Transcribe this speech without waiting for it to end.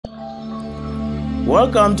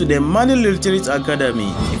Welcome to the Money Literate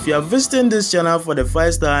Academy. If you are visiting this channel for the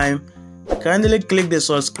first time, kindly click the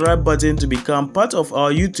subscribe button to become part of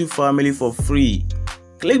our YouTube family for free.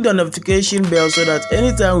 Click the notification bell so that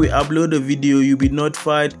anytime we upload a video, you'll be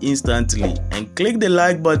notified instantly. And click the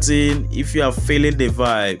like button if you are feeling the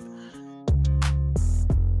vibe.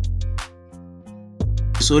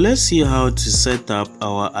 So let's see how to set up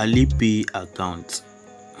our Alipay account.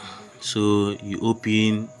 So you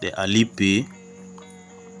open the Alipay.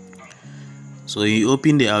 So you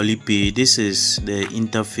open the Alipay. This is the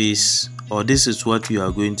interface, or this is what you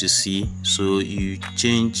are going to see. So you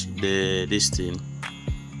change this thing.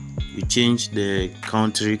 You change the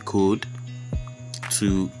country code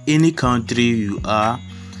to any country you are.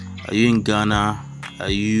 Are you in Ghana? Are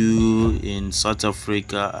you in South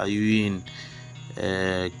Africa? Are you in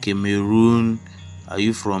Cameroon? Are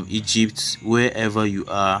you from Egypt? Wherever you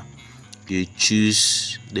are, you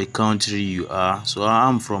choose the country you are. So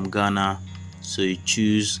I'm from Ghana, so you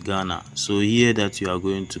choose Ghana. So here that you are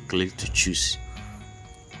going to click to choose.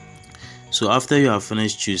 So after you have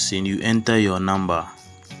finished choosing, you enter your number.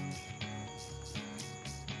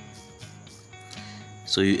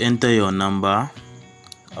 So you enter your number.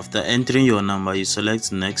 After entering your number, you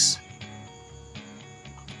select next.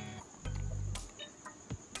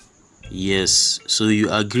 Yes, so you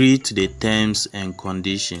agree to the terms and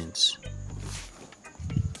conditions.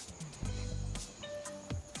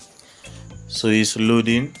 So it's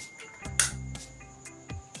loading.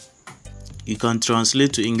 You can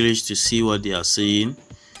translate to English to see what they are saying.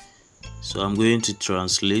 So I'm going to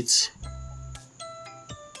translate.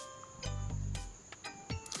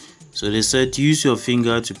 So they said use your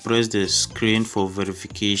finger to press the screen for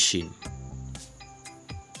verification.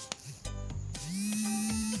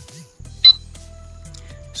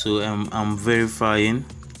 So I'm verifying.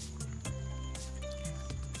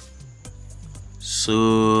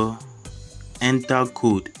 So enter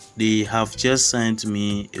code. They have just sent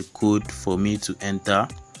me a code for me to enter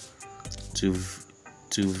to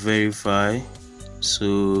verify.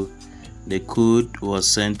 So the code was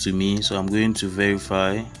sent to me, so I'm going to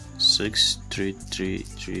verify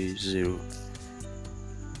 63330.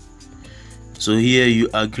 So here you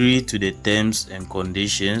agree to the terms and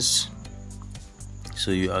conditions.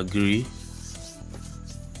 So you agree.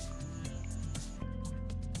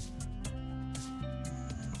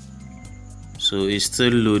 So it's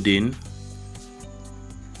still loading.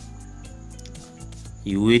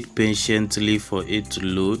 You wait patiently for it to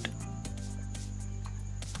load.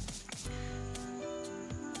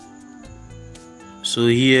 So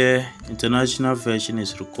here, international version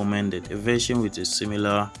is recommended, a version with a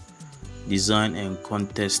similar design and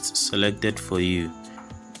context selected for you.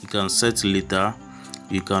 You can set later.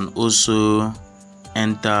 You can also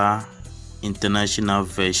enter international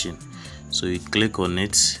version. So you click on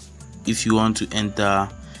it if you want to enter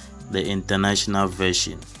the international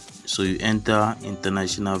version. So you enter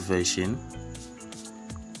international version.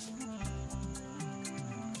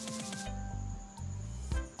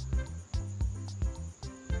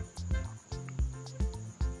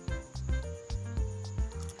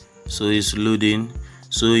 So it's loading.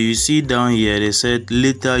 So you see down here they said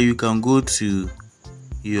later you can go to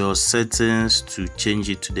your settings to change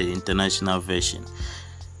it to the international version.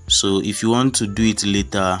 So if you want to do it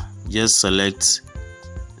later, just select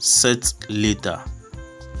set later.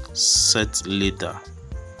 Set later.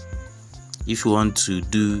 If you want to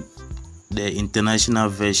do the international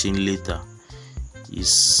version later,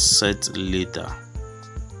 is set later.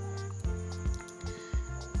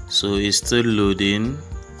 So it's still loading.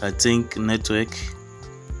 I think network.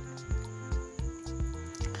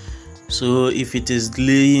 So if it is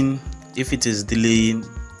delaying,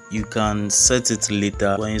 you can set it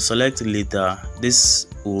later. When you select later, this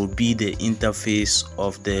will be the interface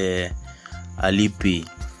of the Alipay.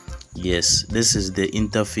 Yes, this is the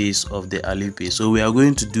interface of the Alipay. So we are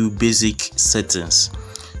going to do basic settings.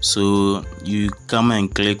 So you come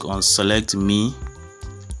and click on select me.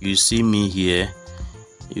 You see me here.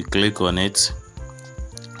 You click on it.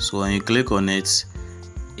 So when you click on it,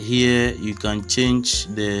 here you can change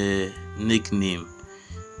the nickname.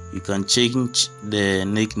 You can change the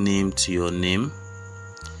nickname to your name.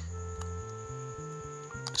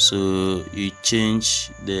 So you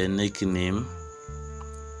change the nickname.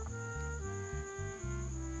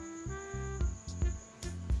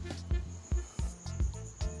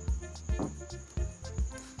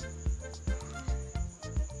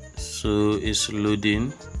 So it's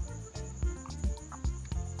loading.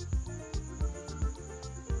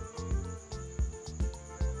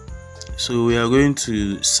 So we are going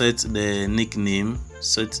to set the nickname.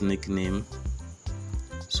 So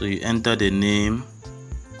you enter the name.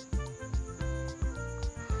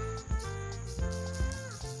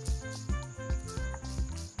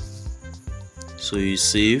 So you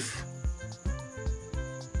save.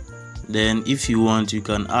 Then if you want, you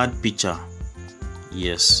can add picture.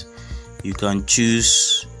 Yes, you can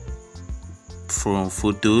choose from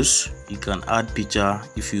photos. You can add picture.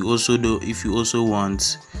 If you also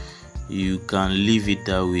want, you can leave it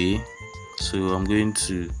that way. So I'm going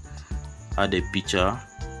to add a picture.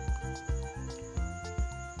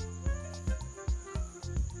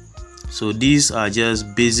 So these are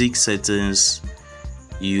just basic settings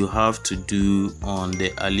you have to do on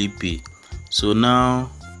the Alipay. So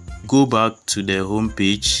now go back to the home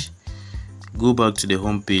page.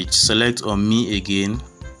 Select on me again.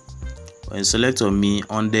 When you select on me,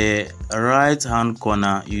 on the right hand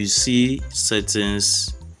corner you see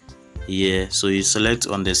settings here. So you select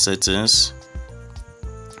on the settings.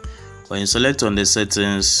 When you select on the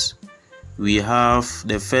settings, we have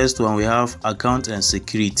the first one, we have account and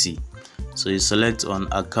security. So you select on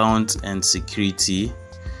account and security.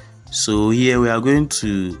 So here we are going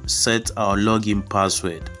to set our login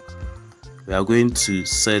password.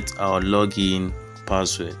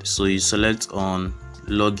 So you select on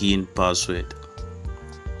login password.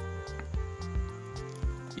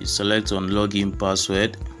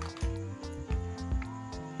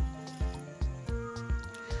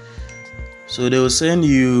 So they will send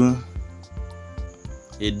you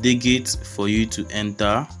a digit for you to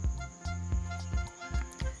enter.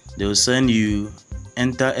 They will send you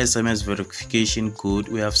enter SMS verification code.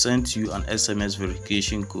 We have sent you an SMS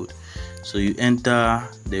verification code. So you enter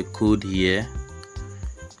the code here.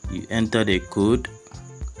 You enter the code.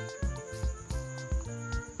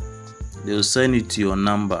 They will send it to your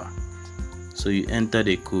number. So you enter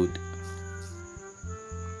the code.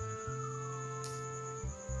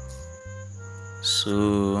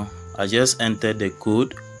 So I just entered the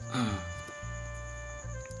code.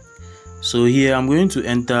 So here I'm going to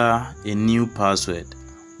enter a new password.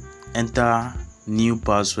 Enter new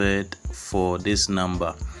password for this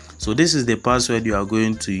number. So this is the password you are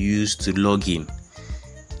going to use to log in.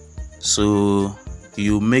 So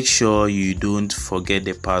you make sure you don't forget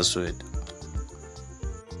the password.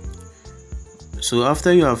 So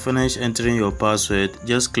after you have finished entering your password,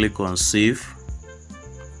 just click on save.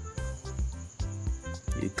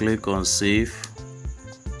 You click on save.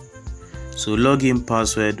 So login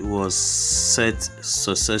password was set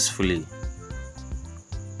successfully.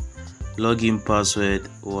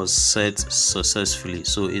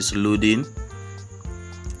 So it's loading.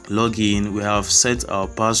 Login, we have set our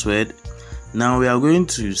password. Now we are going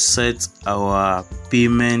to set our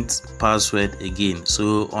payment password again.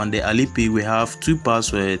 So on the Alipay we have two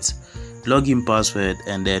passwords, login password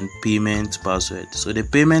and then payment password. So the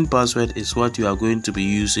payment password is what you are going to be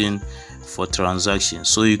using for transactions.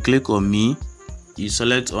 So you click on me, you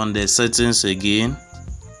select on the settings again.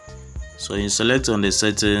 So you select on the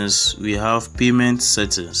settings, we have payment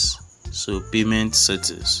settings. So payment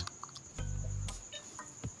settings.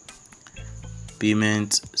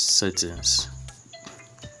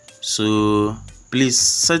 So please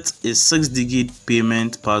set a 6-digit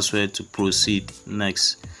payment password to proceed.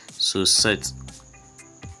 Next. So set.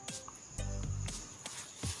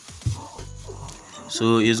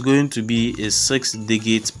 So it's going to be a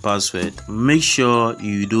 6-digit password. Make sure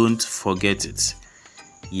you don't forget it.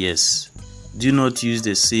 Yes, do not use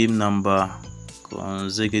the same number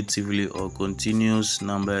consecutively or continuous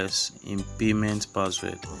numbers in payment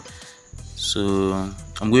password. So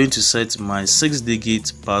I'm going to set my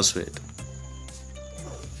 6-digit password.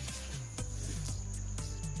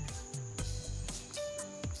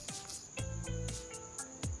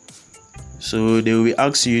 So they will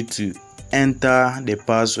ask you to enter the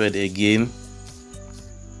password again.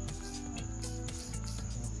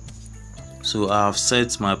 So I have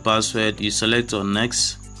set my password. You select on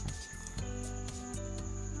next.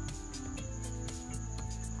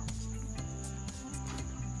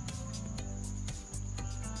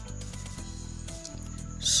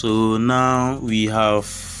 So now we have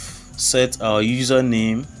set our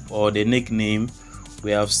username or the nickname.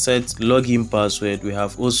 We have set login password. We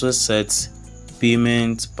have also set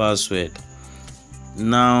payment password.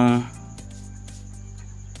 Now,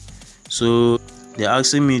 so they're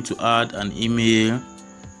asking me to add an email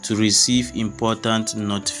to receive important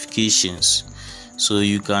notifications. So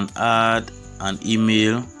you can add an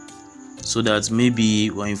email so that maybe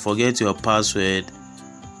when you forget your password,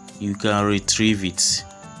 you can retrieve it.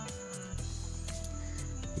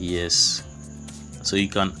 Yes, so you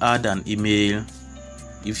can add an email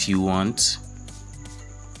if you want.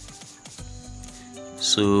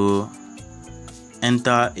 So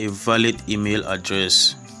enter a valid email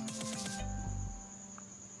address.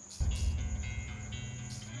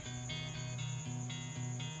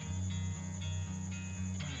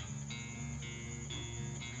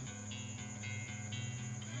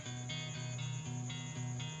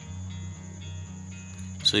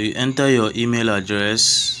 So you enter your email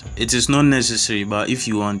address. It is not necessary, but if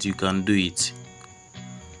you want, you can do it.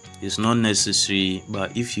 It's not necessary,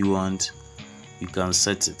 but if you want, you can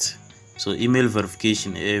set it. So email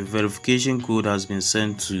verification, a verification code has been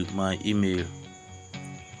sent to my email.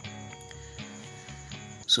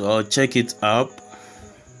 So I'll check it up.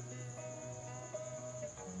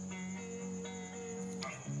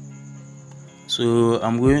 So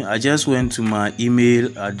I just went to my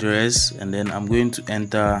email address, and then I'm going to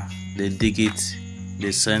enter the digit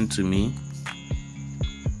they sent to me.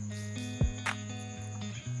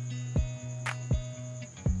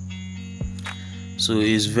 So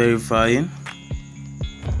it's verifying.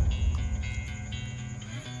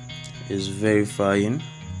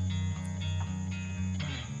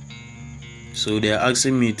 So they're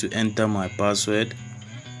asking me to enter my password.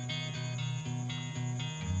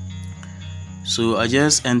 So I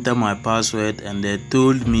just enter my password, and they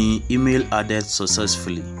told me email added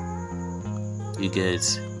successfully. You get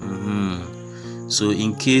So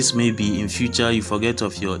in case maybe in future you forget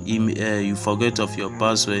of your email, you forget of your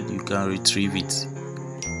password, you can retrieve it.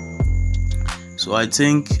 So I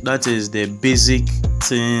think that is the basic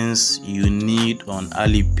things you need on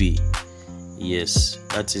Alipay. Yes,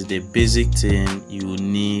 that is the basic thing you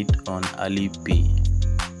need on Alipay.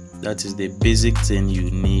 That is the basic thing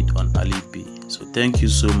you need on Alipay. So thank you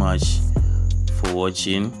so much for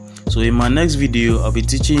watching. So in my next video, I'll be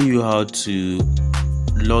teaching you how to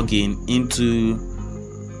log in into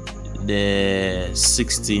the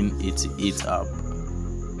 1688 app.